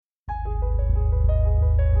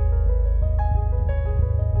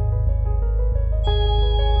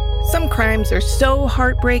Some crimes are so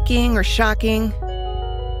heartbreaking or shocking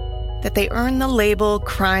that they earn the label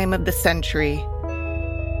crime of the century.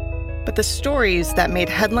 But the stories that made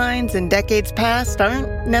headlines in decades past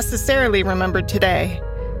aren't necessarily remembered today.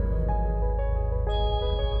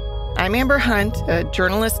 I'm Amber Hunt, a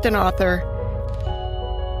journalist and author,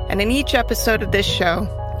 and in each episode of this show,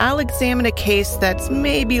 I'll examine a case that's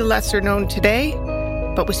maybe lesser known today,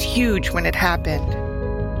 but was huge when it happened.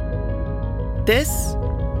 This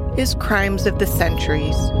is Crimes of the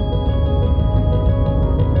Centuries.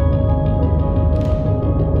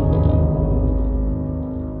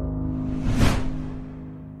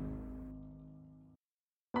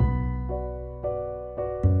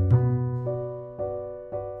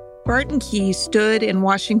 Barton Key stood in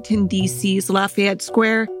Washington, D.C.'s Lafayette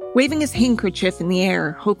Square, waving his handkerchief in the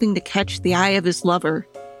air, hoping to catch the eye of his lover.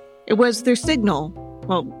 It was their signal.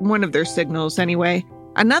 Well, one of their signals, anyway.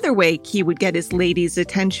 Another way Key would get his lady's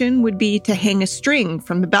attention would be to hang a string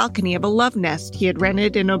from the balcony of a love nest he had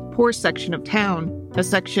rented in a poor section of town, a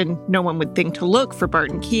section no one would think to look for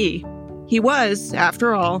Barton Key. He was,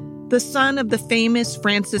 after all, the son of the famous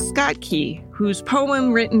Francis Scott Key, whose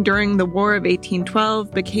poem written during the War of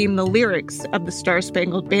 1812 became the lyrics of the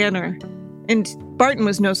Star-Spangled Banner. And Barton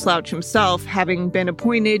was no slouch himself, having been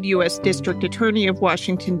appointed U.S. District Attorney of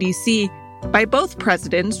Washington, D.C., by both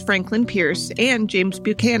presidents, Franklin Pierce and James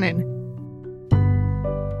Buchanan.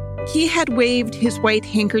 He had waved his white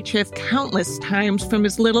handkerchief countless times from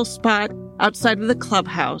his little spot outside of the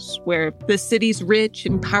clubhouse, where the city's rich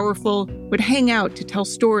and powerful would hang out to tell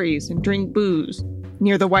stories and drink booze,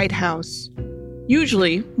 near the White House.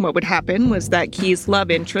 Usually, what would happen was that Key's love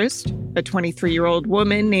interest, a 23-year-old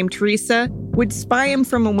woman named Teresa, would spy him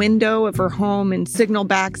from a window of her home and signal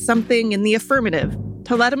back something in the affirmative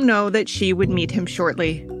to let him know that she would meet him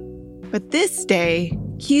shortly. But this day,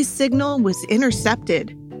 Key's signal was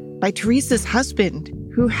intercepted by Teresa's husband,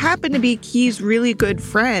 who happened to be Key's really good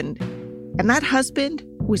friend. And that husband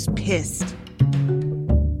was pissed.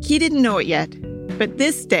 Key didn't know it yet, but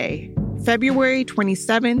this day, February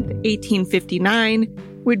 27th,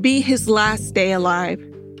 1859, would be his last day alive.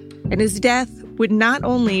 And his death would not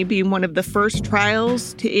only be one of the first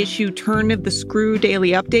trials to issue turn-of-the-screw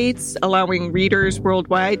daily updates, allowing readers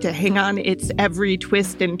worldwide to hang on its every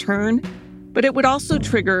twist and turn, but it would also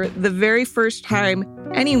trigger the very first time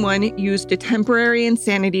anyone used a temporary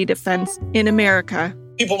insanity defense in America.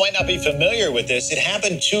 People might not be familiar with this. It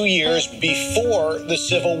happened 2 years before the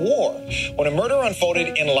Civil War, when a murder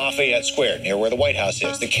unfolded in Lafayette Square, near where the White House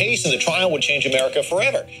is. The case and the trial would change America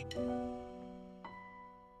forever.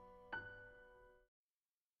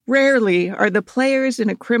 Rarely are the players in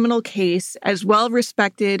a criminal case as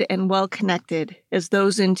well-respected and well-connected as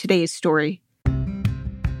those in today's story.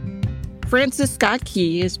 Francis Scott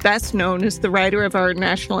Key is best known as the writer of our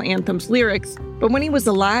national anthem's lyrics, but when he was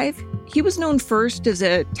alive, he was known first as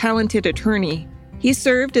a talented attorney. He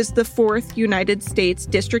served as the 4th United States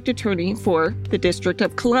District Attorney for the District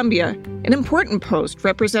of Columbia, an important post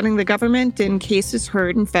representing the government in cases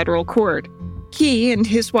heard in federal court. Key and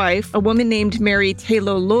his wife, a woman named Mary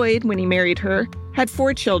Taylor Lloyd when he married her, had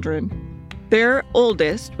 4 children. Their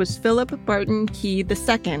oldest was Philip Barton Key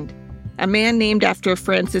II, a man named after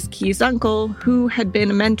Francis Key's uncle who had been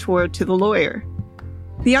a mentor to the lawyer.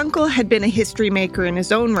 The uncle had been a history maker in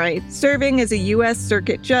his own right, serving as a U.S.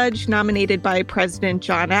 Circuit Judge nominated by President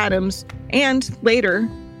John Adams, and later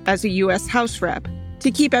as a U.S. House Rep.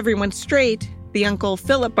 To keep everyone straight, the uncle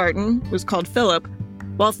Philip Barton was called Philip,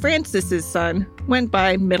 while Francis's son went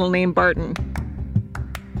by middle name Barton.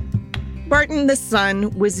 Barton the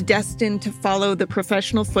son was destined to follow the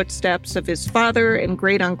professional footsteps of his father and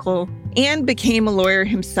great-uncle and became a lawyer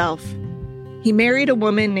himself. He married a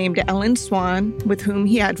woman named Ellen Swan, with whom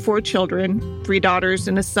he had 4 children, 3 daughters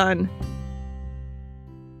and a son.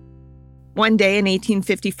 One day in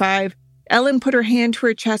 1855, Ellen put her hand to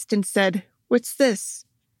her chest and said, "What's this?"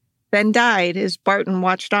 Then died as Barton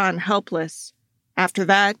watched on, helpless. After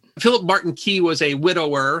that, Philip Barton Key was a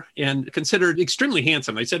widower and considered extremely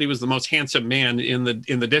handsome. They said he was the most handsome man in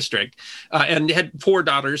the district, and had 4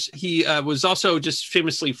 daughters. He was also just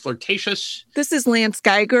famously flirtatious. This is Lance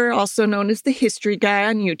Geiger, also known as the History Guy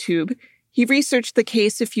on YouTube. He researched the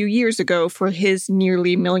case a few years ago for his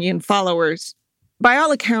nearly 1 million followers. By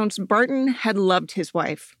all accounts, Barton had loved his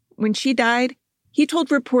wife. When she died, he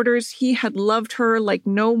told reporters he had loved her like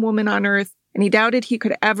no woman on earth, and he doubted he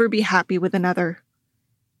could ever be happy with another.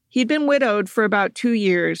 He'd been widowed for about 2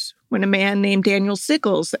 years when a man named Daniel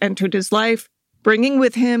Sickles entered his life, bringing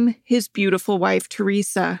with him his beautiful wife,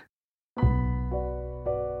 Teresa.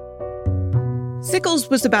 Sickles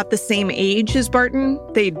was about the same age as Barton.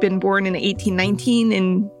 They'd been born in 1819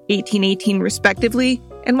 and 1818 respectively.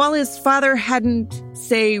 And while his father hadn't,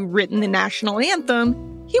 say, written the national anthem,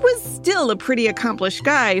 he was still a pretty accomplished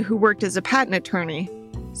guy who worked as a patent attorney.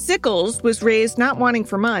 Sickles was raised not wanting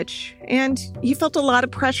for much, and he felt a lot of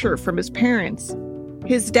pressure from his parents.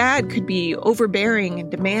 His dad could be overbearing and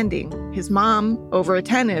demanding, his mom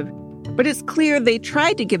over-attentive, but it's clear they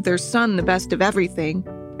tried to give their son the best of everything,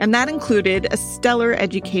 and that included a stellar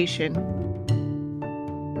education.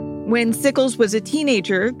 When Sickles was a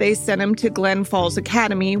teenager, they sent him to Glen Falls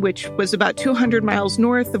Academy, which was about 200 miles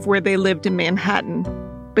north of where they lived in Manhattan.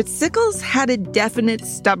 But Sickles had a definite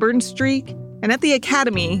stubborn streak, and at the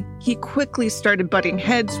academy, he quickly started butting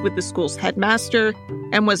heads with the school's headmaster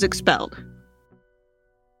and was expelled.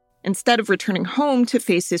 Instead of returning home to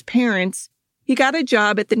face his parents, he got a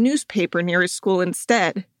job at the newspaper near his school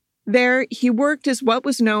instead. There, he worked as what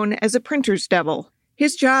was known as a printer's devil.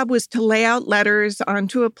 His job was to lay out letters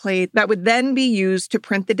onto a plate that would then be used to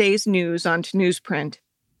print the day's news onto newsprint.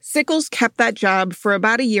 Sickles kept that job for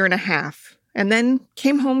about a year and a half, and then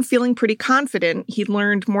came home feeling pretty confident he'd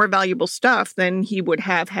learned more valuable stuff than he would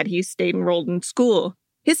have had he stayed enrolled in school.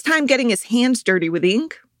 His time getting his hands dirty with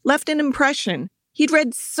ink left an impression. He'd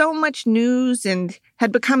read so much news and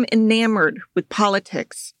had become enamored with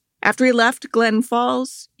politics. After he left Glen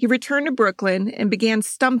Falls, he returned to Brooklyn and began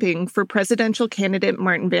stumping for presidential candidate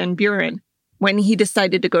Martin Van Buren. When he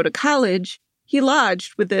decided to go to college, he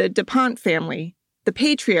lodged with the DuPont family. The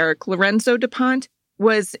patriarch, Lorenzo DuPont,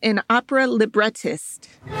 was an opera librettist,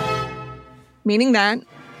 meaning that,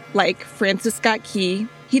 like Francis Scott Key,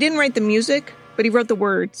 he didn't write the music, but he wrote the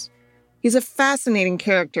words. He's a fascinating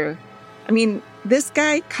character. I mean, this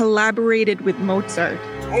guy collaborated with Mozart.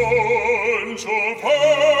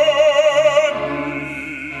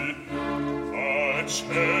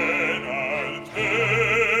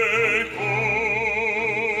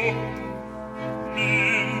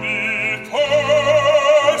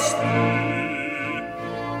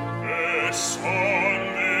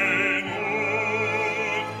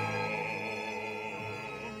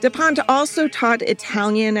 DuPont also taught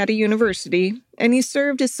Italian at a university, and he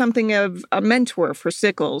served as something of a mentor for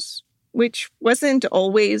Sickles, which wasn't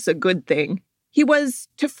always a good thing. He was,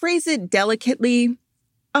 to phrase it delicately,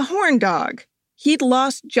 a horn dog. He'd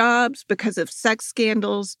lost jobs because of sex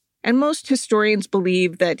scandals, and most historians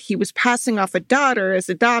believe that he was passing off a daughter as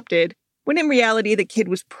adopted, when in reality the kid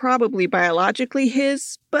was probably biologically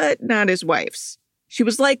his, but not his wife's. She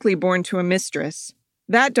was likely born to a mistress.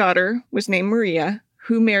 That daughter was named Maria,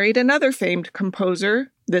 who married another famed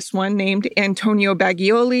composer, this one named Antonio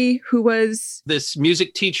Baglioli, who was... This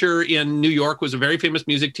music teacher in New York, was a very famous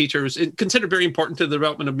music teacher, was considered very important to the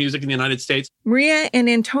development of music in the United States. Maria and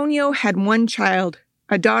Antonio had one child,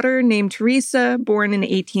 a daughter named Teresa, born in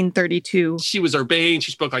 1832. She was urbane,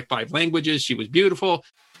 she spoke like 5 languages, she was beautiful.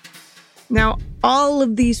 Now, all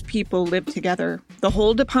of these people lived together, the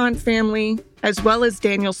whole DuPont family, as well as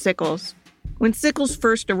Daniel Sickles. When Sickles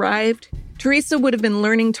first arrived, Teresa would have been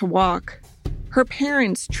learning to walk. Her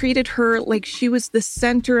parents treated her like she was the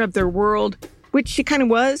center of their world, which she kind of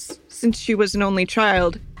was, since she was an only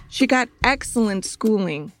child. She got excellent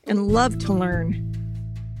schooling and loved to learn.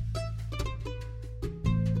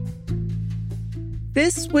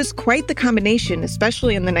 This was quite the combination,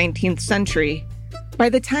 especially in the 19th century. By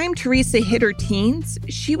the time Teresa hit her teens,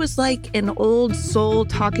 she was like an old soul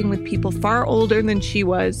talking with people far older than she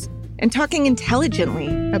was, and talking intelligently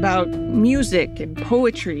about music and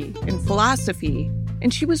poetry and philosophy.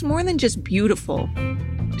 And she was more than just beautiful.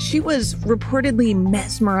 She was reportedly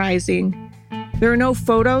mesmerizing. There are no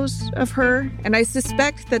photos of her, and I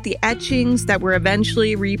suspect that the etchings that were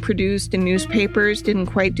eventually reproduced in newspapers didn't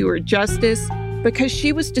quite do her justice, because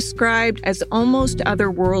she was described as almost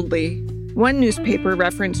otherworldly. One newspaper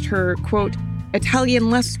referenced her, quote, Italian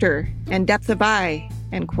luster and depth of eye,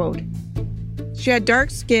 end quote. She had dark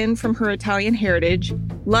skin from her Italian heritage,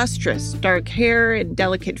 lustrous dark hair and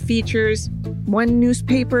delicate features. One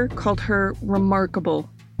newspaper called her remarkable.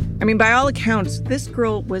 I mean, by all accounts, this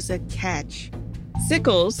girl was a catch.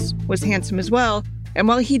 Sickles was handsome as well, and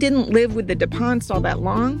while he didn't live with the DuPonts all that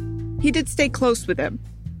long, he did stay close with them.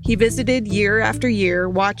 He visited year after year,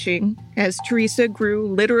 watching as Teresa grew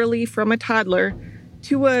literally from a toddler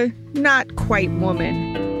to a not-quite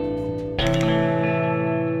woman.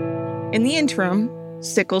 In the interim,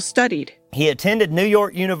 Sickles studied. He attended New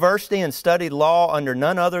York University and studied law under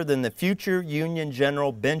none other than the future Union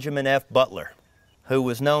General Benjamin F. Butler, who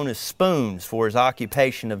was known as Spoons for his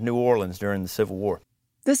occupation of New Orleans during the Civil War.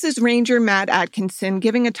 This is Ranger Matt Atkinson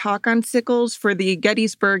giving a talk on Sickles for the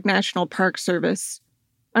Gettysburg National Park Service.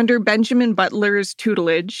 Under Benjamin Butler's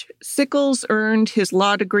tutelage, Sickles earned his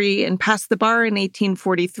law degree and passed the bar in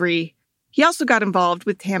 1843. He also got involved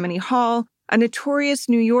with Tammany Hall, a notorious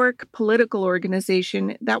New York political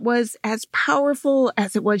organization that was as powerful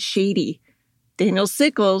as it was shady. Daniel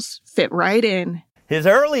Sickles fit right in. His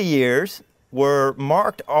early years were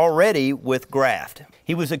marked already with graft.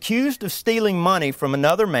 He was accused of stealing money from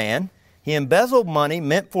another man. He embezzled money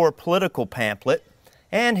meant for a political pamphlet,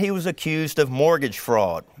 and he was accused of mortgage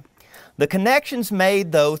fraud. The connections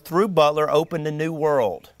made, though, through Butler opened a new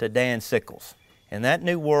world to Dan Sickles, and that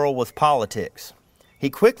new world was politics. He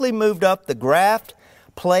quickly moved up the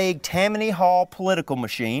graft-plagued Tammany Hall political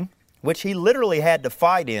machine, which he literally had to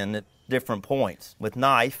fight in at different points with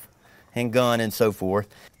knife and gun and so forth.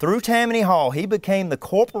 Through Tammany Hall, he became the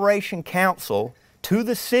corporation counsel to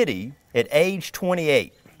the city at age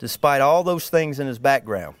 28, despite all those things in his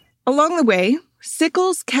background. Along the way,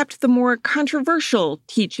 Sickles kept the more controversial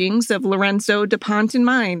teachings of Lorenzo DuPont in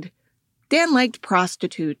mind. Dan liked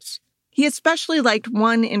prostitutes. He especially liked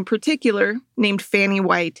one in particular named Fanny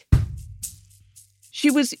White. She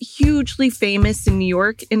was hugely famous in New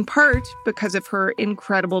York, in part because of her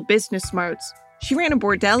incredible business smarts. She ran a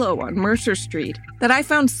bordello on Mercer Street that I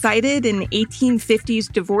found cited in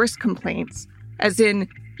 1850s divorce complaints, as in,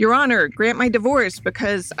 "Your Honor, grant my divorce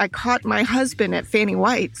because I caught my husband at Fanny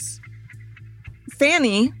White's."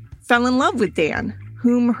 Fanny fell in love with Dan,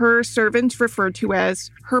 whom her servants referred to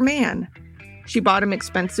as her man. She bought him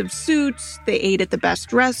expensive suits, they ate at the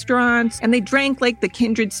best restaurants, and they drank like the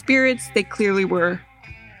kindred spirits they clearly were.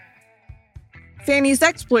 Fanny's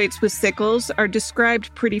exploits with Sickles are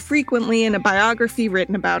described pretty frequently in a biography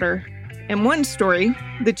written about her. In one story,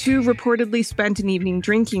 the two reportedly spent an evening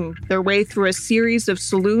drinking their way through a series of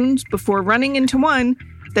saloons before running into one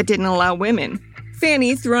that didn't allow women.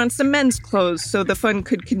 Fanny threw on some men's clothes so the fun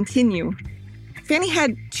could continue. Fanny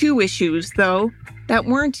had two issues, though, that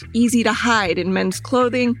weren't easy to hide in men's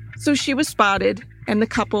clothing, so she was spotted, and the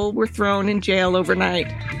couple were thrown in jail overnight.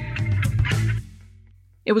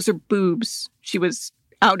 It was her boobs. She was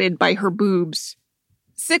outed by her boobs.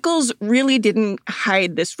 Sickles really didn't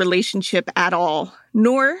hide this relationship at all,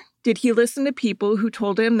 nor did he listen to people who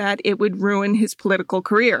told him that it would ruin his political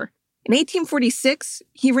career. In 1846,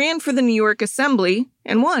 he ran for the New York Assembly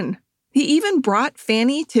and won. He even brought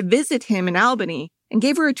Fanny to visit him in Albany and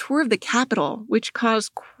gave her a tour of the Capitol, which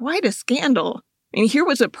caused quite a scandal. And here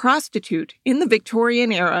was a prostitute in the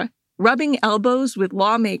Victorian era rubbing elbows with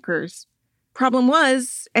lawmakers. Problem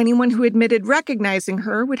was, anyone who admitted recognizing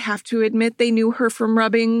her would have to admit they knew her from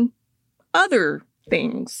rubbing other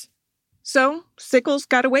things. So Sickles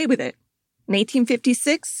got away with it. In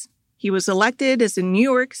 1856, he was elected as a New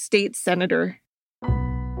York state senator.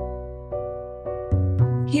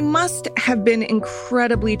 He must have been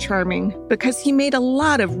incredibly charming because he made a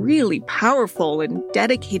lot of really powerful and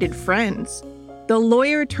dedicated friends. The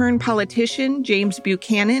lawyer-turned-politician James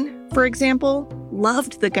Buchanan, for example,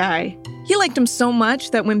 loved the guy. He liked him so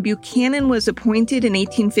much that when Buchanan was appointed in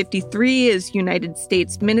 1853 as United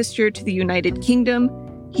States Minister to the United Kingdom,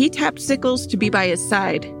 he tapped Sickles to be by his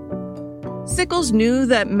side. Sickles knew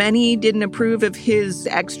that many didn't approve of his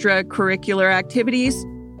extracurricular activities,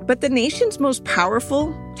 but the nation's most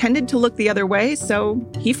powerful tended to look the other way, so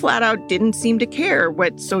he flat out didn't seem to care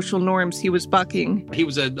what social norms he was bucking. He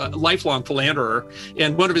was a lifelong philanderer,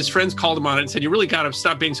 and one of his friends called him on it and said, "You really got to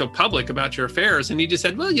stop being so public about your affairs." And he just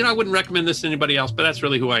said, "Well, I wouldn't recommend this to anybody else, but that's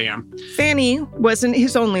really who I am." Fanny wasn't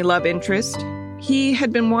his only love interest. He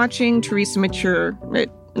had been watching Teresa mature, at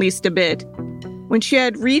least a bit. When she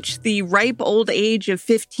had reached the ripe old age of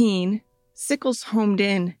 15, Sickles homed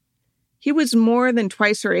in. He was more than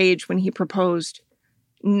twice her age when he proposed.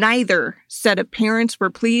 Neither set of parents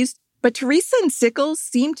were pleased, but Teresa and Sickles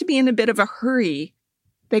seemed to be in a bit of a hurry.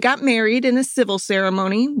 They got married in a civil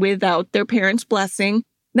ceremony without their parents' blessing.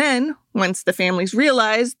 Then, once the families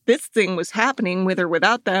realized this thing was happening with or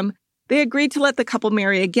without them, they agreed to let the couple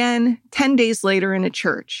marry again 10 days later in a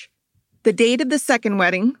church. The date of the second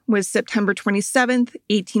wedding was September 27th,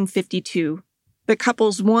 1852. The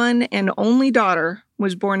couple's one and only daughter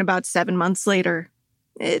was born about 7 months later.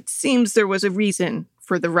 It seems there was a reason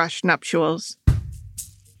for the rushed nuptials.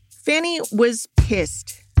 Fanny was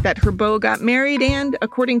pissed that her beau got married and,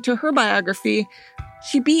 according to her biography,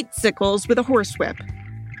 she beat Sickles with a horsewhip.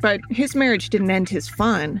 But his marriage didn't end his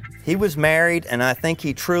fun. He was married, and I think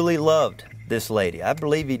he truly loved this lady. I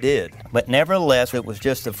believe he did. But nevertheless, it was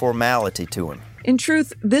just a formality to him. In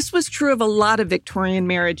truth, this was true of a lot of Victorian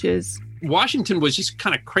marriages. Washington was just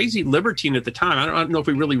kind of crazy libertine at the time. I don't know if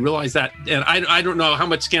we really realize that. And I don't know how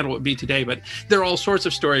much scandal it would be today, but there are all sorts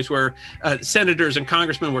of stories where senators and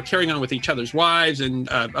congressmen were carrying on with each other's wives and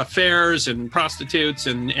affairs and prostitutes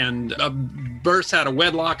and births out of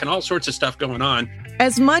wedlock and all sorts of stuff going on.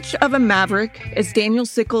 As much of a maverick as Daniel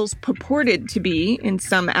Sickles purported to be in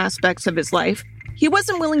some aspects of his life, he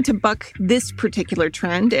wasn't willing to buck this particular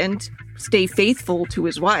trend and stay faithful to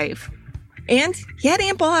his wife. And he had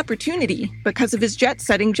ample opportunity because of his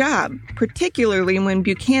jet-setting job, particularly when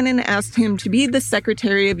Buchanan asked him to be the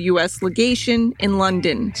Secretary of U.S. Legation in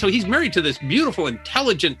London. So he's married to this beautiful,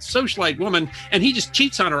 intelligent, socialite woman, and he just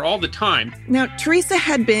cheats on her all the time. Now, Teresa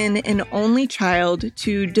had been an only child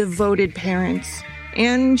to devoted parents,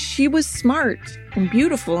 and she was smart and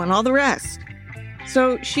beautiful and all the rest.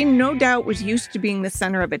 So she no doubt was used to being the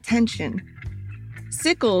center of attention.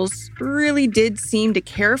 Sickles really did seem to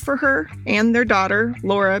care for her and their daughter,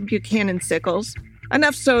 Laura Buchanan Sickles,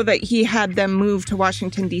 enough so that he had them move to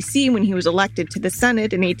Washington, D.C. when he was elected to the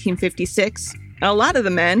Senate in 1856. A lot of the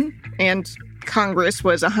men, and Congress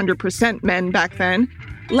was 100% men back then,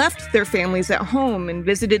 left their families at home and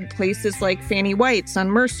visited places like Fanny White's on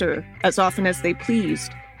Mercer as often as they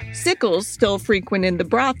pleased. Sickles still frequented the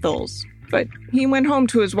brothels, but he went home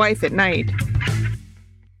to his wife at night.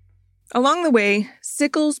 Along the way,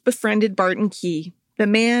 Sickles befriended Barton Key, the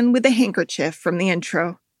man with the handkerchief from the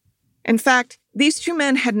intro. In fact, these two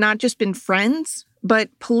men had not just been friends, but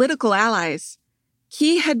political allies.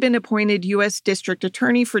 Key had been appointed U.S. District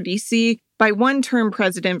Attorney for D.C. by one-term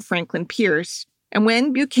President Franklin Pierce, and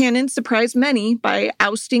when Buchanan surprised many by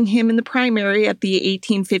ousting him in the primary at the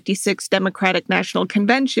 1856 Democratic National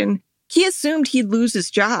Convention, Key assumed he'd lose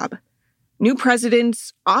his job. New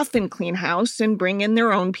presidents often clean house and bring in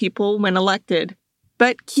their own people when elected.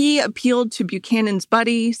 But Key appealed to Buchanan's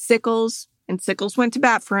buddy, Sickles, and Sickles went to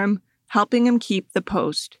bat for him, helping him keep the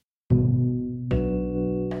post.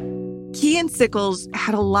 Key and Sickles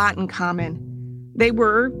had a lot in common. They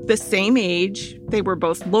were the same age, they were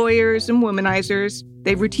both lawyers and womanizers,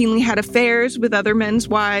 they routinely had affairs with other men's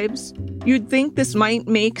wives. You'd think this might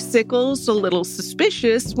make Sickles a little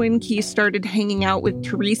suspicious when Key started hanging out with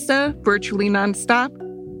Teresa virtually nonstop.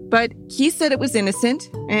 But Key said it was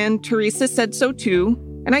innocent, and Teresa said so too,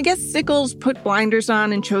 and I guess Sickles put blinders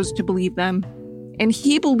on and chose to believe them. And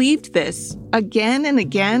he believed this again and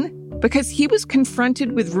again because he was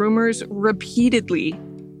confronted with rumors repeatedly.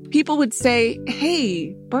 People would say,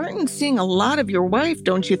 "Hey, Barton's seeing a lot of your wife,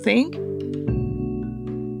 don't you think?"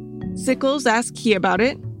 Sickles asked Key about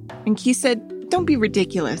it, and Key said, "Don't be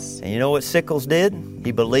ridiculous." And you know what Sickles did?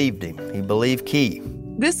 He believed him. He believed Key.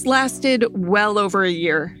 This lasted well over a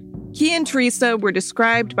year. Key and Teresa were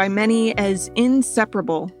described by many as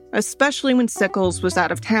inseparable, especially when Sickles was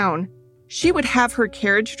out of town. She would have her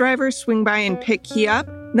carriage driver swing by and pick Key up,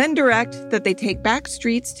 then direct that they take back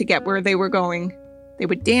streets to get where they were going. They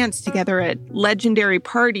would dance together at legendary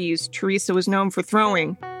parties Teresa was known for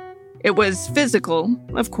throwing. It was physical,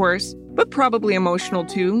 of course, but probably emotional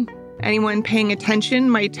too. Anyone paying attention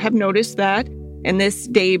might have noticed that, in this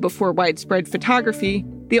day before widespread photography,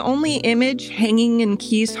 the only image hanging in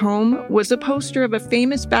Key's home was a poster of a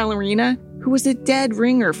famous ballerina who was a dead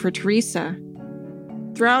ringer for Teresa.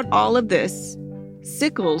 Throughout all of this,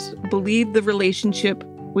 Sickles believed the relationship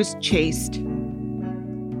was chaste.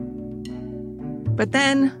 But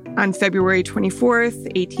then, on February 24th,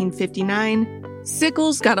 1859,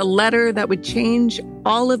 Sickles got a letter that would change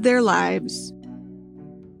all of their lives.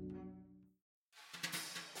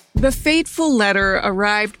 The fateful letter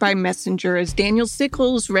arrived by messenger as Daniel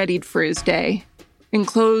Sickles readied for his day.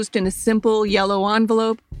 Enclosed in a simple yellow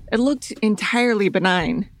envelope, it looked entirely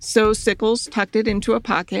benign, so Sickles tucked it into a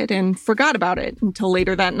pocket and forgot about it until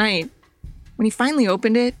later that night. When he finally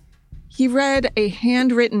opened it, he read a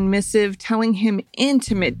handwritten missive telling him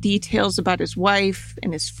intimate details about his wife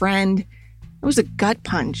and his friend. It was a gut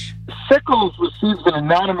punch. Sickles receives an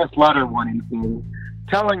anonymous letter one evening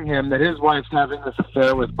telling him that his wife's having this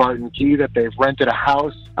affair with Barton Key, that they've rented a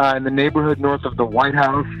house in the neighborhood north of the White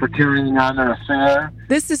House for carrying on their affair.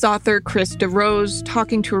 This is author Chris DeRose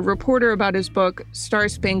talking to a reporter about his book,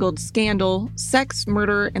 Star-Spangled Scandal, Sex,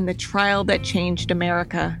 Murder, and the Trial That Changed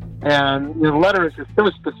America. And the letter is so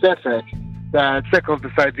specific that Sickles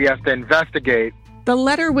decides he has to investigate. The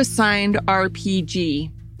letter was signed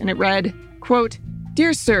RPG, and it read, quote,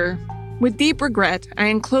 "Dear Sir, with deep regret, I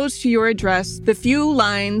enclose to your address the few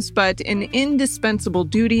lines, but an indispensable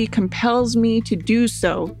duty compels me to do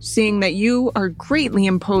so, seeing that you are greatly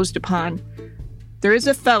imposed upon. There is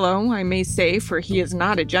a fellow, I may say, for he is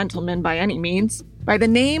not a gentleman by any means, by the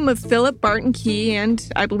name of Philip Barton Key, and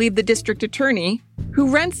I believe the district attorney, who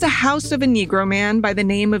rents a house of a Negro man by the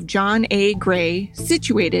name of John A. Gray,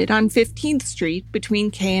 situated on 15th Street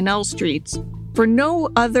between K and L Streets, for no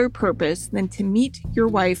other purpose than to meet your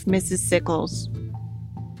wife, Mrs. Sickles.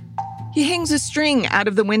 He hangs a string out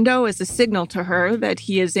of the window as a signal to her that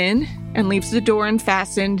he is in and leaves the door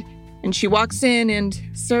unfastened, and she walks in and,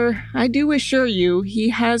 sir, I do assure you he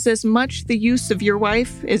has as much the use of your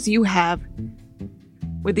wife as you have.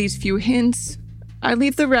 With these few hints, I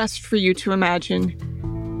leave the rest for you to imagine.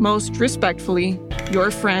 Most respectfully,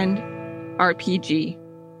 your friend, RPG.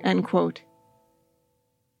 End quote.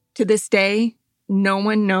 To this day, no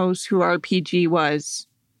one knows who RPG was.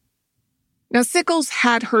 Now, Sickles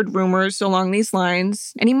had heard rumors along these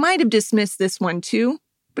lines, and he might have dismissed this one too,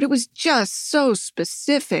 but it was just so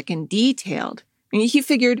specific and detailed. And he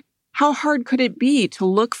figured, how hard could it be to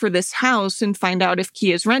look for this house and find out if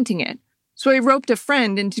Key is renting it? So he roped a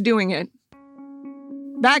friend into doing it.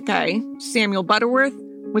 That guy, Samuel Butterworth,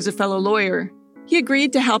 was a fellow lawyer. He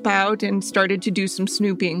agreed to help out and started to do some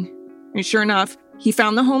snooping. And sure enough, he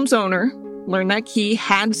found the home's owner, learned that Key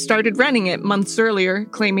had started renting it months earlier,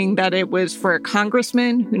 claiming that it was for a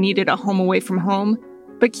congressman who needed a home away from home.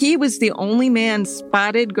 But Key was the only man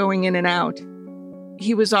spotted going in and out.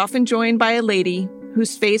 He was often joined by a lady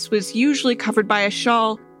whose face was usually covered by a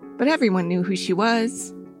shawl, but everyone knew who she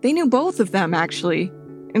was. They knew both of them, actually.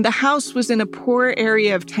 And the house was in a poor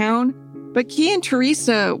area of town, but Key and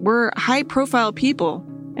Teresa were high-profile people,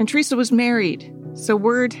 and Teresa was married, so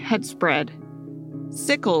word had spread.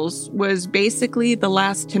 Sickles was basically the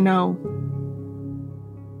last to know.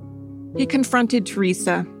 He confronted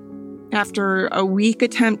Teresa. After a weak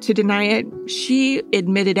attempt to deny it, she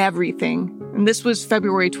admitted everything, and this was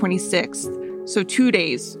February 26th, so 2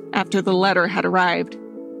 days after the letter had arrived.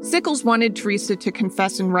 Sickles wanted Teresa to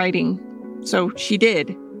confess in writing, so she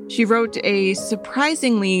did. She wrote a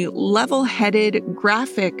surprisingly level-headed,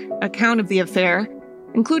 graphic account of the affair,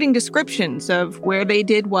 including descriptions of where they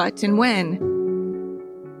did what and when.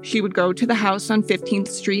 She would go to the house on 15th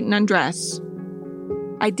Street and undress.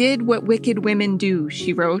 I did what wicked women do,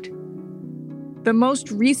 she wrote. The most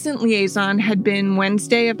recent liaison had been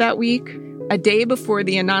Wednesday of that week, a day before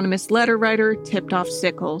the anonymous letter writer tipped off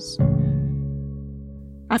Sickles.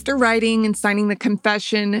 After writing and signing the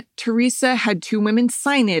confession, Teresa had 2 women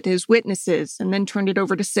sign it as witnesses and then turned it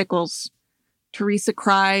over to Sickles. Teresa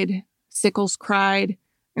cried, Sickles cried,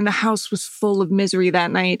 and the house was full of misery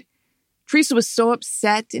that night. Teresa was so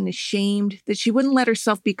upset and ashamed that she wouldn't let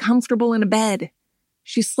herself be comfortable in a bed.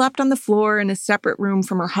 She slept on the floor in a separate room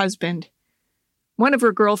from her husband. One of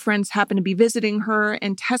her girlfriends happened to be visiting her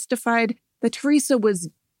and testified that Teresa was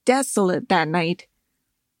desolate that night.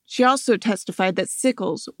 She also testified that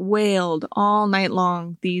Sickles wailed all night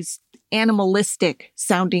long, these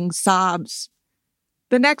animalistic-sounding sobs.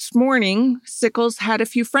 The next morning, Sickles had a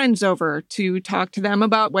few friends over to talk to them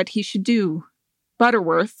about what he should do.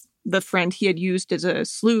 Butterworth, the friend he had used as a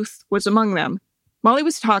sleuth, was among them. While he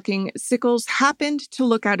was talking, Sickles happened to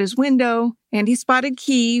look out his window, and he spotted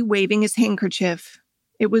Key waving his handkerchief.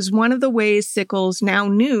 It was one of the ways Sickles now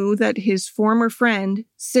knew that his former friend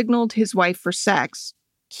signaled his wife for sex.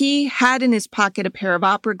 Key had in his pocket a pair of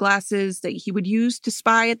opera glasses that he would use to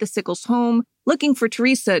spy at the Sickles home, looking for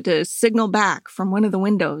Teresa to signal back from one of the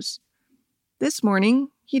windows. This morning,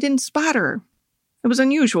 he didn't spot her. It was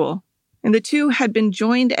unusual, and the two had been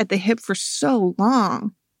joined at the hip for so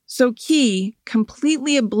long. So Key,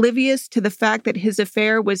 completely oblivious to the fact that his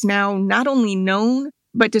affair was now not only known,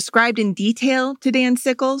 but described in detail to Dan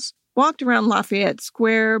Sickles, walked around Lafayette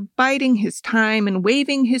Square, biding his time and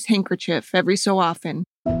waving his handkerchief every so often.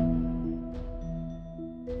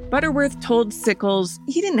 Butterworth told Sickles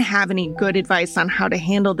he didn't have any good advice on how to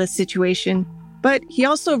handle this situation, but he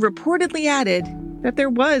also reportedly added that there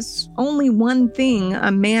was only one thing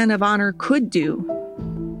a man of honor could do.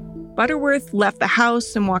 Butterworth left the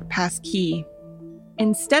house and walked past Key.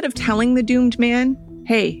 Instead of telling the doomed man,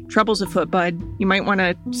 "Hey, trouble's afoot, bud. You might want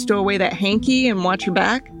to stow away that hanky and watch your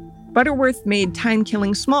back," Butterworth made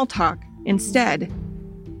time-killing small talk instead.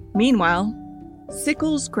 Meanwhile,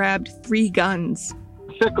 Sickles grabbed 3 guns.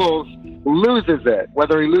 Sickles loses it.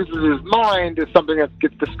 Whether he loses his mind is something that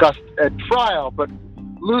gets discussed at trial, but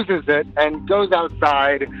loses it and goes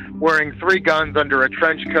outside wearing 3 guns under a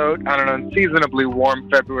trench coat on an unseasonably warm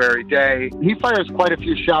February day. He fires quite a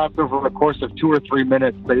few shots over the course of 2 or 3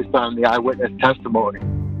 minutes based on the eyewitness testimony.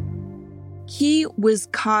 Key was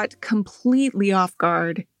caught completely off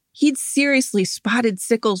guard. He'd seriously spotted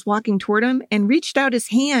Sickles walking toward him and reached out his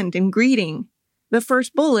hand in greeting. The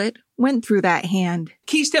first bullet went through that hand.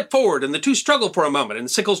 Key stepped forward and the two struggled for a moment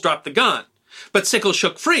and Sickles dropped the gun. But Sickles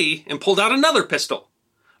shook free and pulled out another pistol.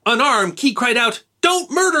 Unarmed, Key cried out,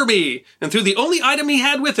 "Don't murder me!" and threw the only item he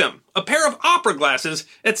had with him, a pair of opera glasses,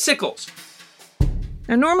 at Sickles.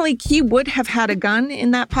 Now, normally Key would have had a gun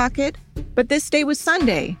in that pocket, but this day was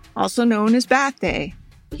Sunday, also known as Bath Day.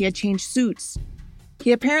 He had changed suits.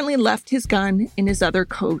 He apparently left his gun in his other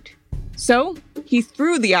coat. So he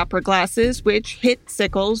threw the opera glasses, which hit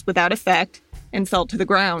Sickles without effect and fell to the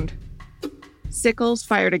ground. Sickles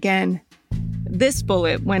fired again. This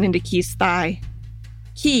bullet went into Key's thigh.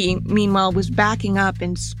 Key, meanwhile, was backing up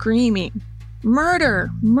and screaming, "Murder!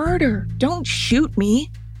 Murder! Don't shoot me!"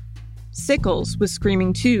 Sickles was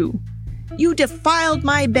screaming too. "You defiled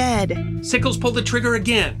my bed!" Sickles pulled the trigger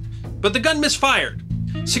again, but the gun misfired.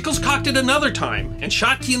 Sickles cocked it another time and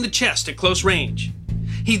shot Key in the chest at close range.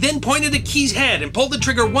 He then pointed at Key's head and pulled the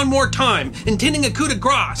trigger one more time, intending a coup de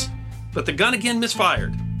grace, but the gun again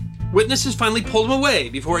misfired. Witnesses finally pulled him away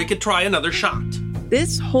before he could try another shot.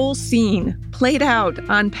 This whole scene played out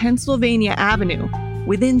on Pennsylvania Avenue,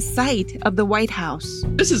 within sight of the White House.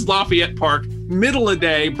 This is Lafayette Park, middle of the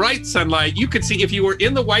day, bright sunlight. You could see, if you were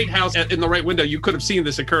in the White House in the right window, you could have seen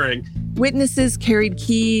this occurring. Witnesses carried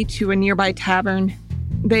Key to a nearby tavern.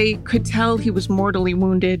 They could tell he was mortally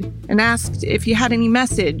wounded and asked if he had any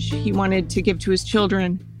message he wanted to give to his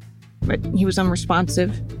children, but he was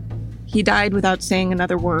unresponsive. He died without saying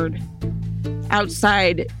another word.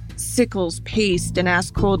 Outside, Sickles paced and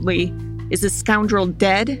asked coldly, "Is the scoundrel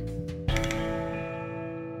dead?"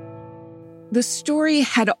 The story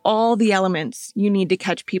had all the elements you need to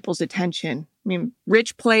catch people's attention. I mean,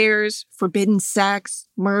 rich players, forbidden sex,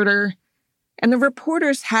 murder. And the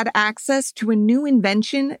reporters had access to a new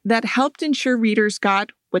invention that helped ensure readers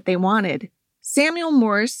got what they wanted. Samuel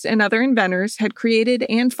Morse and other inventors had created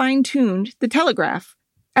and fine-tuned the telegraph.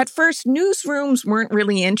 At first, newsrooms weren't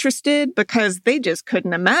really interested because they just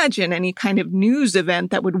couldn't imagine any kind of news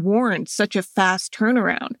event that would warrant such a fast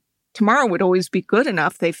turnaround. Tomorrow would always be good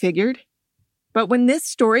enough, they figured. But when this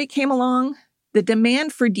story came along, the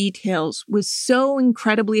demand for details was so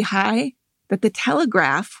incredibly high that the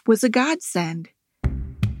telegraph was a godsend.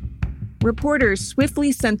 Reporters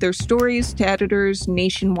swiftly sent their stories to editors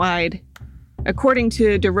nationwide. According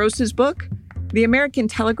to DeRosa's book, the American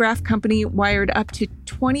Telegraph Company wired up to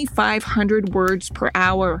 2,500 words per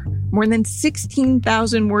hour. More than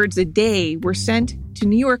 16,000 words a day were sent to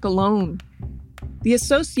New York alone. The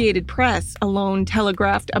Associated Press alone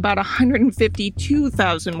telegraphed about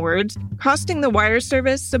 152,000 words, costing the wire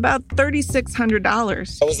service about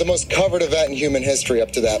 $3,600. It was the most covered event in human history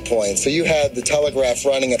up to that point. So you had the telegraph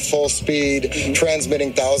running at full speed,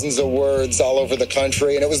 transmitting thousands of words all over the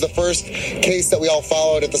country. And it was the first case that we all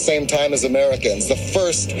followed at the same time as Americans, the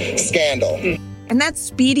first scandal. And that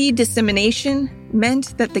speedy dissemination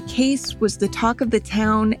meant that the case was the talk of the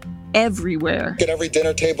town everywhere. At every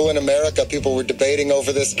dinner table in America, people were debating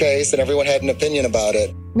over this case, and everyone had an opinion about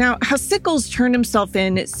it. Now, how Sickles turned himself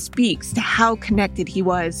in speaks to how connected he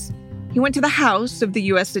was. He went to the house of the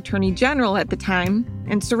U.S. Attorney General at the time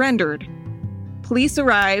and surrendered. Police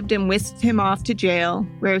arrived and whisked him off to jail,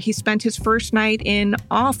 where he spent his first night in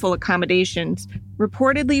awful accommodations,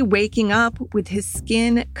 reportedly waking up with his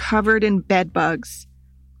skin covered in bed bugs.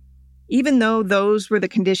 Even though those were the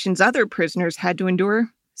conditions other prisoners had to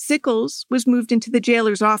endure, Sickles was moved into the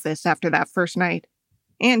jailer's office after that first night,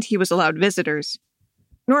 and he was allowed visitors.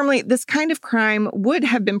 Normally, this kind of crime would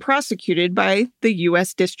have been prosecuted by the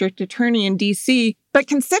U.S. District Attorney in D.C., but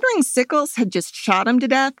considering Sickles had just shot him to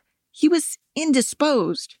death, he was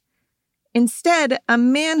indisposed. Instead, a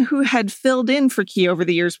man who had filled in for Key over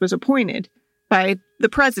the years was appointed by the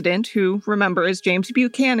president, who, remember, is James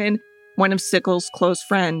Buchanan, one of Sickles' close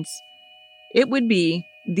friends. It would be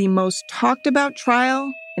the most talked about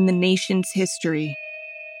trial in the nation's history.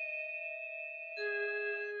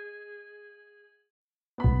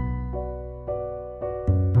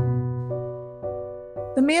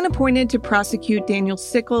 The man appointed to prosecute Daniel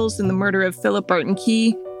Sickles in the murder of Philip Barton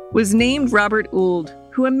Key was named Robert Ould,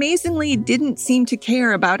 who amazingly didn't seem to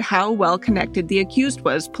care about how well connected the accused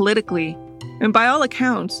was politically. And by all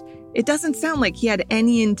accounts, it doesn't sound like he had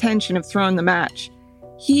any intention of throwing the match.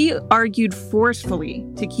 He argued forcefully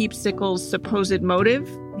to keep Sickles' supposed motive,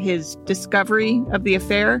 his discovery of the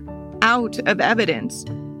affair, out of evidence.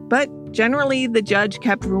 But generally, the judge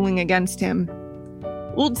kept ruling against him.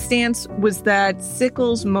 Ould's stance was that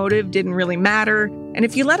Sickles' motive didn't really matter, and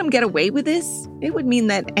if you let him get away with this, it would mean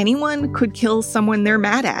that anyone could kill someone they're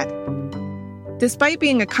mad at. Despite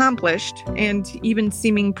being accomplished and even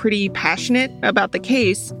seeming pretty passionate about the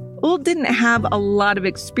case, Ould didn't have a lot of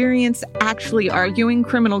experience actually arguing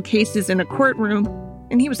criminal cases in a courtroom,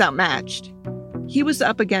 and he was outmatched. he was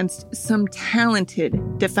up against some talented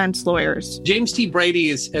defense lawyers. James T. Brady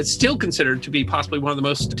is still considered to be possibly one of the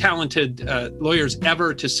most talented lawyers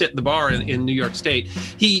ever to sit the bar in New York State.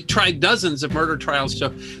 He tried dozens of murder trials.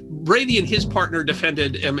 So Brady and his partner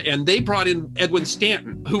defended him, and they brought in Edwin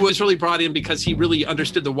Stanton, who was really brought in because he really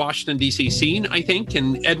understood the Washington, D.C. scene, I think.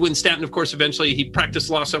 And Edwin Stanton, of course, eventually he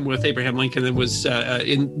practiced law some with Abraham Lincoln and was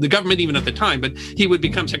in the government even at the time, but he would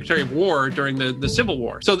become Secretary of War during the Civil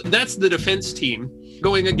War. So that's the defense team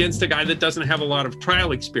going against a guy that doesn't have a lot of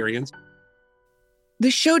trial experience.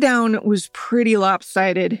 The showdown was pretty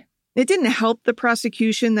lopsided. It didn't help the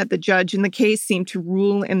prosecution that the judge in the case seemed to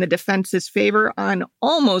rule in the defense's favor on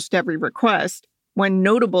almost every request. One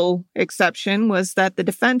notable exception was that the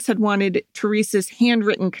defense had wanted Teresa's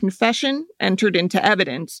handwritten confession entered into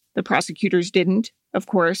evidence. The prosecutors didn't, of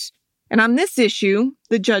course. And on this issue,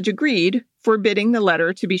 the judge agreed, forbidding the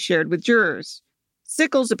letter to be shared with jurors.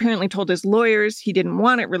 Sickles apparently told his lawyers he didn't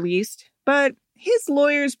want it released, but his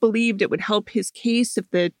lawyers believed it would help his case if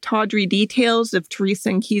the tawdry details of Teresa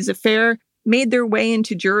and Key's affair made their way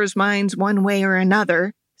into jurors' minds one way or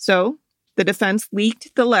another. So the defense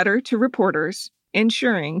leaked the letter to reporters,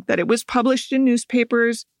 ensuring that it was published in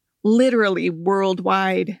newspapers literally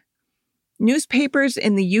worldwide. Newspapers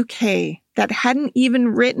in the UK that hadn't even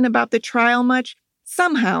written about the trial much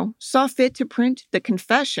somehow saw fit to print the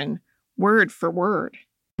confession word for word.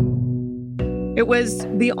 It was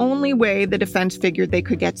the only way the defense figured they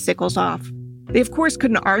could get Sickles off. They, of course,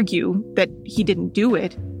 couldn't argue that he didn't do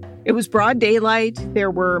it. It was broad daylight,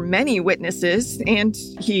 there were many witnesses, and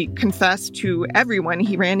he confessed to everyone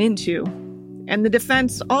he ran into. And the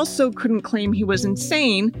defense also couldn't claim he was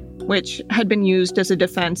insane, which had been used as a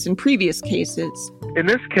defense in previous cases. In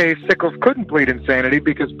this case, Sickles couldn't plead insanity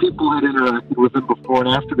because people had interacted with him before and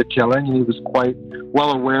after the killing, and he was quite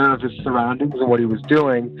well aware of his surroundings and what he was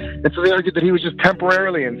doing. And so they argued that he was just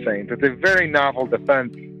temporarily insane. That's a very novel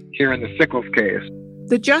defense here in the Sickles case.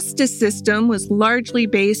 The justice system was largely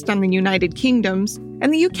based on the United Kingdom's,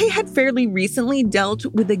 and the UK had fairly recently dealt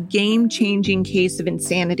with a game-changing case of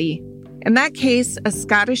insanity. In that case, a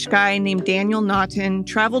Scottish guy named Daniel Naughton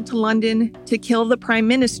traveled to London to kill the Prime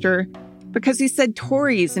Minister because he said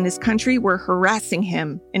Tories in his country were harassing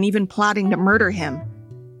him and even plotting to murder him.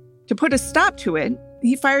 To put a stop to it,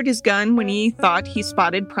 he fired his gun when he thought he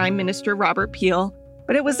spotted Prime Minister Robert Peel,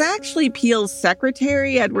 but it was actually Peel's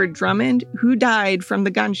secretary, Edward Drummond, who died from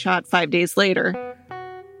the gunshot 5 days later.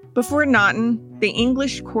 Before Naughton, the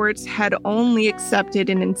English courts had only accepted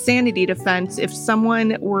an insanity defense if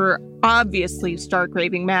someone were obviously stark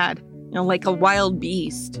raving mad, like a wild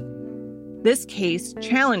beast. This case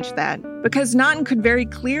challenged that because Naughton could very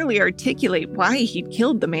clearly articulate why he'd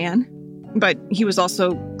killed the man. But he was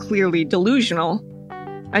also clearly delusional.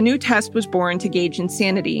 A new test was born to gauge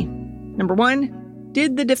insanity. Number one,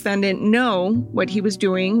 did the defendant know what he was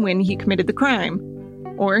doing when he committed the crime?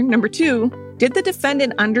 Or number two, did the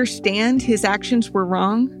defendant understand his actions were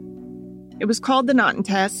wrong? It was called the Naughton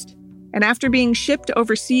test, and after being shipped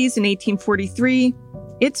overseas in 1843,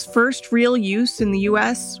 its first real use in the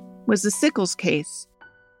U.S. was the Sickles case.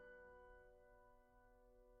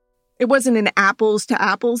 It wasn't an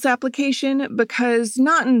apples-to-apples application because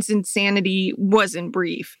Naughton's insanity wasn't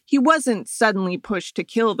brief. He wasn't suddenly pushed to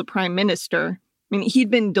kill the Prime Minister. He'd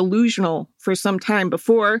been delusional for some time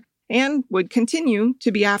before and would continue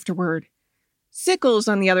to be afterward. Sickles,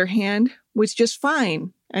 on the other hand, was just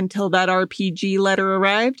fine until that RPG letter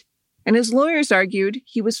arrived, and his lawyers argued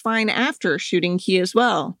he was fine after shooting Key as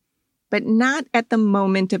well, but not at the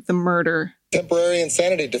moment of the murder. Temporary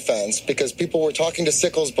insanity defense, because people were talking to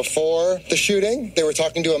Sickles before the shooting. They were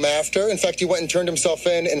talking to him after. In fact, he went and turned himself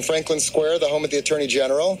in Franklin Square, the home of the Attorney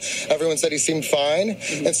General. Everyone said he seemed fine.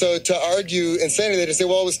 And so to argue insanity, they just say,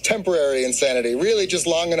 well, it was temporary insanity, really just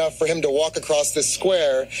long enough for him to walk across this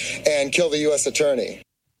square and kill the U.S. attorney.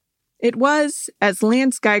 It was, as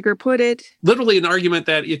Lance Geiger put it, literally an argument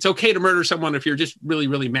that it's okay to murder someone if you're just really,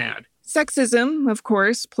 really mad. Sexism, of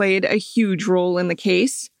course, played a huge role in the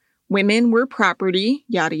case. Women were property,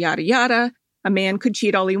 yada, yada, yada. A man could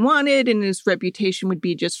cheat all he wanted and his reputation would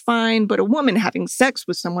be just fine, but a woman having sex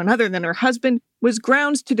with someone other than her husband was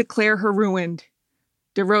grounds to declare her ruined.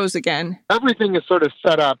 DeRose again. Everything is sort of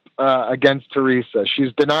set up against Teresa.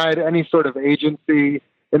 She's denied any sort of agency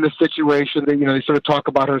in the situation that, they sort of talk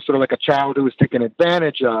about her sort of like a child who was taken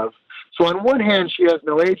advantage of. So on one hand, she has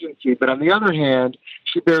no agency, but on the other hand,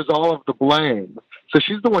 she bears all of the blame. So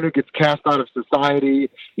she's the one who gets cast out of society.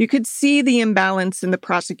 You could see the imbalance in the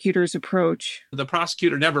prosecutor's approach. The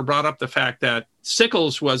prosecutor never brought up the fact that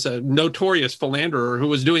Sickles was a notorious philanderer who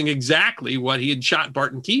was doing exactly what he had shot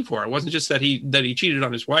Barton Key for. It wasn't just that he cheated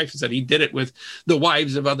on his wife, it's that he did it with the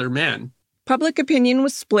wives of other men. Public opinion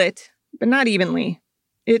was split, but not evenly.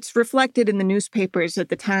 It's reflected in the newspapers at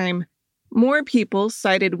the time. More people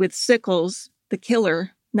sided with Sickles, the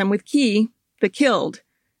killer, than with Key, the killed.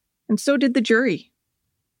 And so did the jury.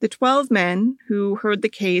 The 12 men who heard the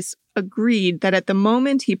case agreed that at the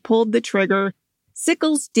moment he pulled the trigger,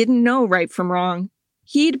 Sickles didn't know right from wrong.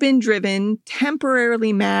 He'd been driven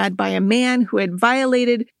temporarily mad by a man who had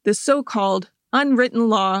violated the so-called unwritten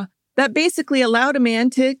law that basically allowed a man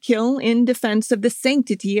to kill in defense of the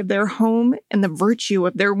sanctity of their home and the virtue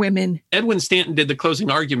of their women. Edwin Stanton did the closing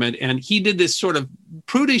argument, and he did this sort of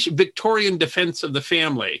prudish Victorian defense of the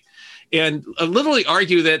family. And literally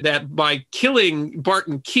argue that by killing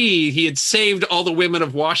Barton Key, he had saved all the women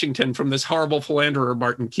of Washington from this horrible philanderer,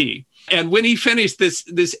 Barton Key. And when he finished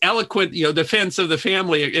this eloquent, defense of the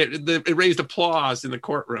family, it raised applause in the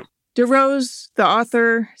courtroom. DeRose, the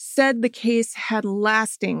author, said the case had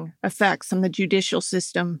lasting effects on the judicial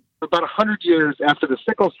system. About 100 years after the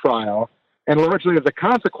Sickles trial, and largely as a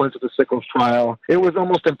consequence of the Sickles trial, it was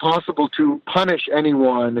almost impossible to punish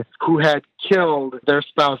anyone who had killed their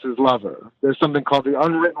spouse's lover. There's something called the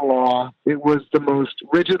unwritten law. It was the most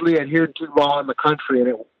rigidly adhered to law in the country, and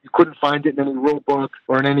you couldn't find it in any rule book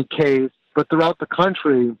or in any case. But throughout the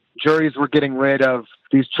country, juries were getting rid of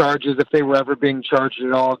these charges if they were ever being charged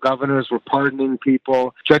at all. Governors were pardoning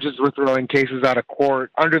people. Judges were throwing cases out of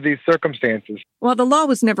court under these circumstances. While the law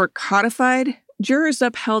was never codified, jurors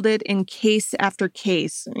upheld it in case after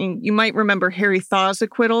case. You might remember Harry Thaw's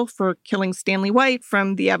acquittal for killing Stanley White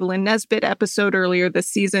from the Evelyn Nesbit episode earlier this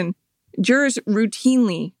season. Jurors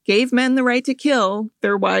routinely gave men the right to kill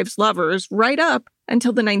their wives' lovers right up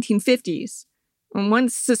until the 1950s. And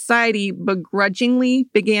once society begrudgingly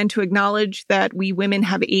began to acknowledge that we women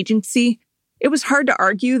have agency, it was hard to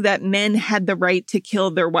argue that men had the right to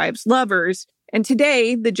kill their wives' lovers. And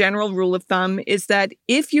today, the general rule of thumb is that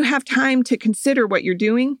if you have time to consider what you're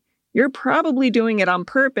doing, you're probably doing it on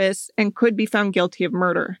purpose and could be found guilty of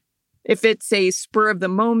murder. If it's a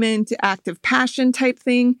spur-of-the-moment, act of passion type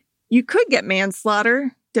thing, you could get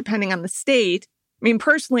manslaughter, depending on the state. I mean,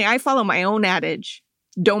 personally, I follow my own adage,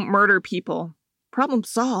 don't murder people. Problem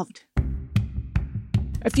solved.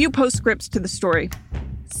 A few postscripts to the story.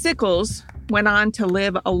 Sickles went on to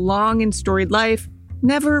live a long and storied life,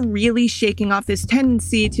 never really shaking off his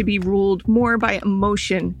tendency to be ruled more by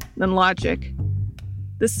emotion than logic.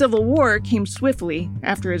 The Civil War came swiftly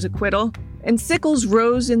after his acquittal, and Sickles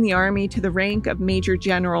rose in the Army to the rank of Major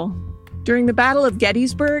General. During the Battle of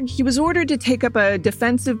Gettysburg, he was ordered to take up a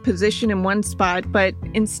defensive position in one spot, but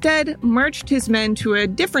instead marched his men to a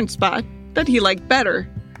different spot that he liked better.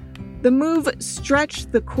 The move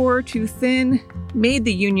stretched the corps too thin, made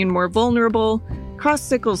the Union more vulnerable, cost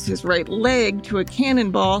Sickles his right leg to a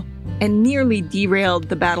cannonball, and nearly derailed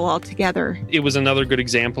the battle altogether. It was another good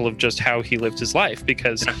example of just how he lived his life,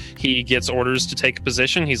 because he gets orders to take a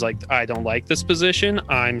position. He's like, I don't like this position.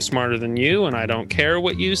 I'm smarter than you, and I don't care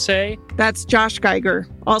what you say. That's Josh Geiger,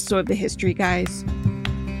 also of the History Guys.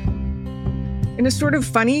 In a sort of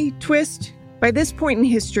funny twist, by this point in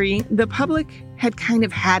history, the public had kind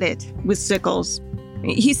of had it with Sickles.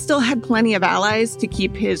 He still had plenty of allies to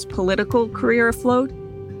keep his political career afloat,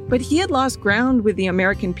 but he had lost ground with the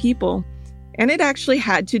American people, and it actually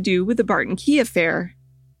had to do with the Barton Key affair.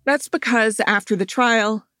 That's because after the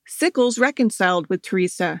trial, Sickles reconciled with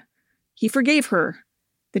Teresa. He forgave her.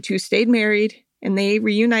 The two stayed married, and they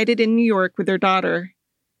reunited in New York with their daughter.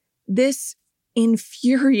 This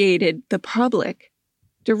infuriated the public.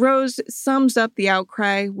 DeRose sums up the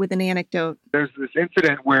outcry with an anecdote. There's this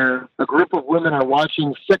incident where a group of women are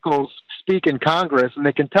watching Sickles speak in Congress, and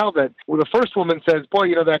they can tell that, well, the first woman says, boy,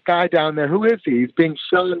 that guy down there, who is he? He's being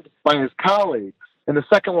shunned by his colleagues. And the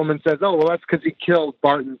second woman says, oh, well, that's because he killed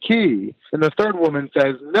Barton Key. And the third woman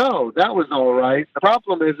says, no, that was all right. The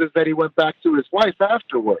problem is that he went back to his wife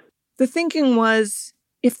afterward. The thinking was,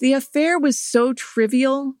 if the affair was so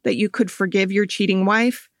trivial that you could forgive your cheating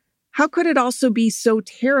wife, how could it also be so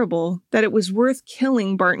terrible that it was worth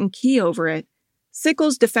killing Barton Key over it?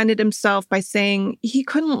 Sickles defended himself by saying he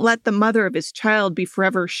couldn't let the mother of his child be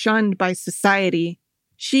forever shunned by society.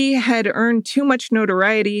 She had earned too much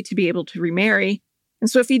notoriety to be able to remarry, and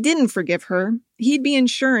so if he didn't forgive her, he'd be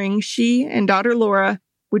ensuring she and daughter Laura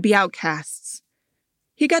would be outcasts.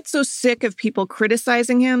 He got so sick of people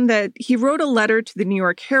criticizing him that he wrote a letter to the New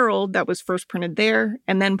York Herald that was first printed there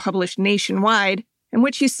and then published nationwide, in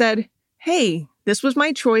which he said, "Hey, this was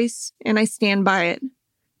my choice, and I stand by it."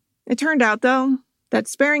 It turned out, though, that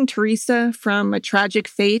sparing Teresa from a tragic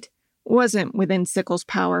fate wasn't within Sickles'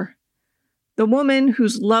 power. The woman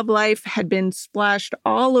whose love life had been splashed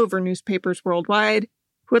all over newspapers worldwide,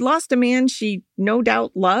 who had lost a man she no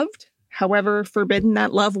doubt loved, however forbidden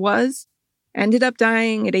that love was, ended up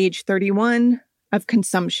dying at age 31 of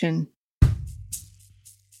consumption.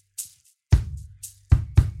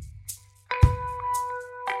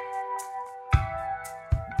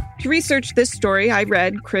 To research this story, I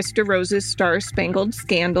read Krista Rose's Star-Spangled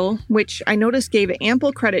Scandal, which I noticed gave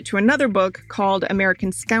ample credit to another book called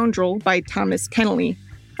American Scoundrel by Thomas Kennelly.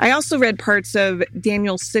 I also read parts of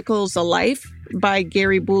Daniel Sickles' A Life by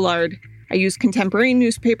Gary Boulard. I used contemporary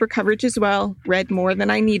newspaper coverage as well, read more than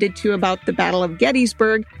I needed to about the Battle of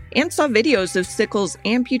Gettysburg, and saw videos of Sickles'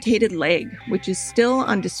 amputated leg, which is still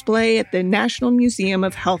on display at the National Museum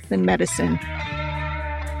of Health and Medicine.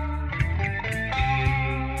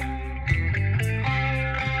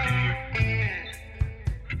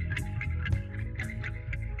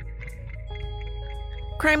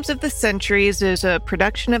 Crimes of the Centuries is a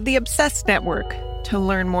production of the Obsessed Network. To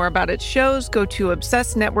learn more about its shows, go to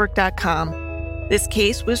obsessednetwork.com. This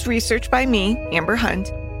case was researched by me, Amber Hunt,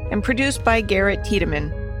 and produced by Garrett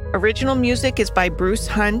Tiedemann. Original music is by Bruce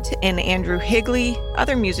Hunt and Andrew Higley.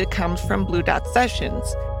 Other music comes from Blue Dot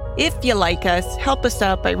Sessions. If you like us, help us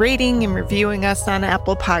out by rating and reviewing us on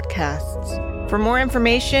Apple Podcasts. For more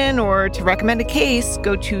information or to recommend a case,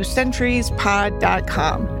 go to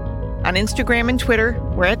centuriespod.com. On Instagram and Twitter,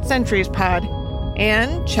 we're at CenturiesPod.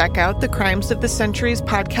 And check out the Crimes of the Centuries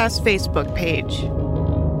podcast Facebook page.